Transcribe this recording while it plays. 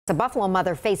The Buffalo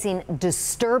mother facing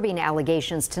disturbing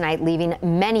allegations tonight, leaving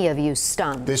many of you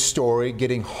stunned. This story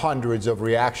getting hundreds of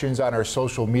reactions on our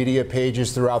social media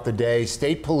pages throughout the day.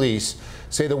 State police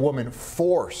say the woman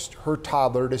forced her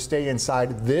toddler to stay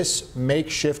inside this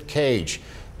makeshift cage.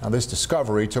 Now, this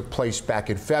discovery took place back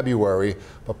in February,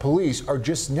 but police are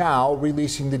just now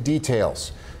releasing the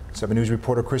details. 7 News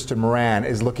reporter Kristen Moran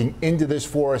is looking into this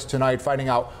for us tonight, finding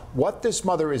out what this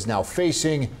mother is now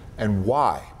facing and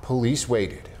why police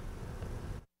waited.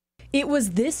 It was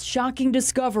this shocking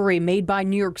discovery made by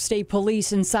New York State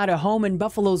Police inside a home in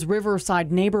Buffalo's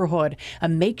Riverside neighborhood, a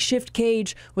makeshift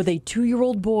cage with a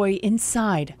 2-year-old boy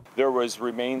inside. There was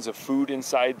remains of food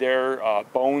inside there,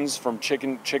 bones from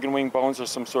chicken wing bones or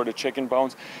some sort of chicken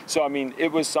bones. So, I mean,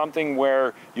 it was something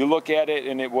where you look at it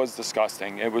and it was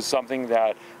disgusting. It was something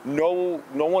that no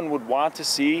one would want to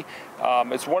see.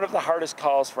 It's one of the hardest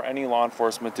calls for any law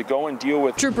enforcement to go and deal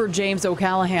with. Trooper James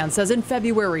O'Callahan says in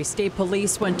February, state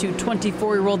police went to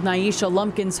 24-year-old Nyesha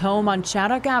Lumpkin's home on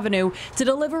Shattuck Avenue to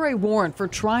deliver a warrant for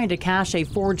trying to cash a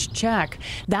forged check.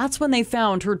 That's when they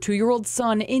found her 2-year-old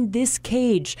son in this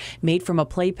cage, made from a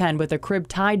playpen with a crib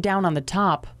tied down on the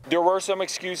top. There were some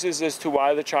excuses as to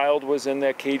why the child was in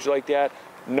that cage like that.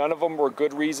 None of them were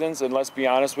good reasons, and let's be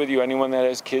honest with you, anyone that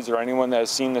has kids or anyone that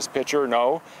has seen this picture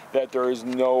know that there is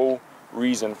no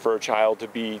reason for a child to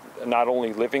be not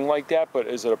only living like that, but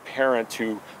as a parent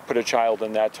to put a child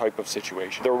in that type of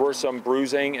situation. There were some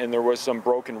bruising and there was some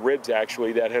broken ribs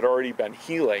actually that had already been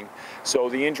healing, so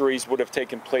the injuries would have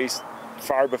taken place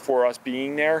far before us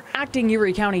being there. Acting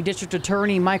Erie County District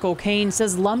Attorney Michael Kane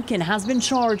says Lumpkin has been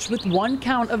charged with 1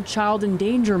 count of child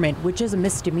endangerment, which is a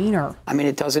misdemeanor. I mean,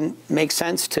 it doesn't make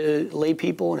sense to lay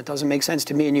people, and it doesn't make sense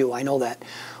to me and you. I know that.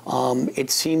 It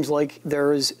seems like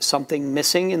there is something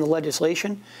missing in the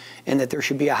legislation and that there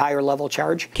should be a higher level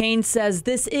charge. Kane says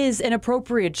this is an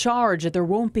appropriate charge, that there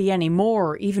won't be any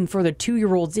more, even for the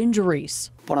 2-year-old's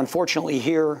injuries. But unfortunately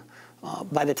here,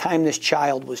 by the time this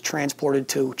child was transported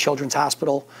to Children's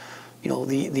Hospital, you know,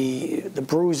 the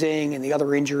bruising and the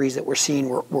other injuries that we're seeing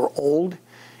were old,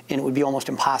 and it would be almost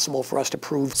impossible for us to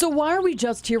prove. So why are we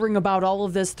just hearing about all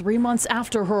of this 3 months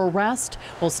after her arrest?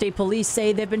 Well, state police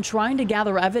say they've been trying to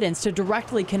gather evidence to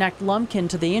directly connect Lumpkin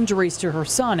to the injuries to her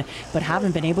son, but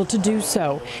haven't been able to do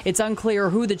so. It's unclear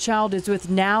who the child is with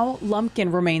now.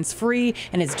 Lumpkin remains free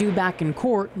and is due back in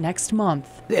court next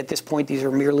month. At this point, these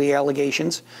are merely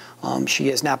allegations. She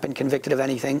has not been convicted of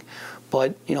anything,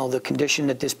 but you know, the condition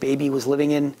that this baby was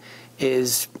living in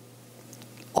is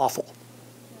awful.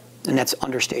 And that's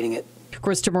understating it.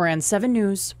 Kristen Moran, 7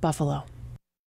 News, Buffalo.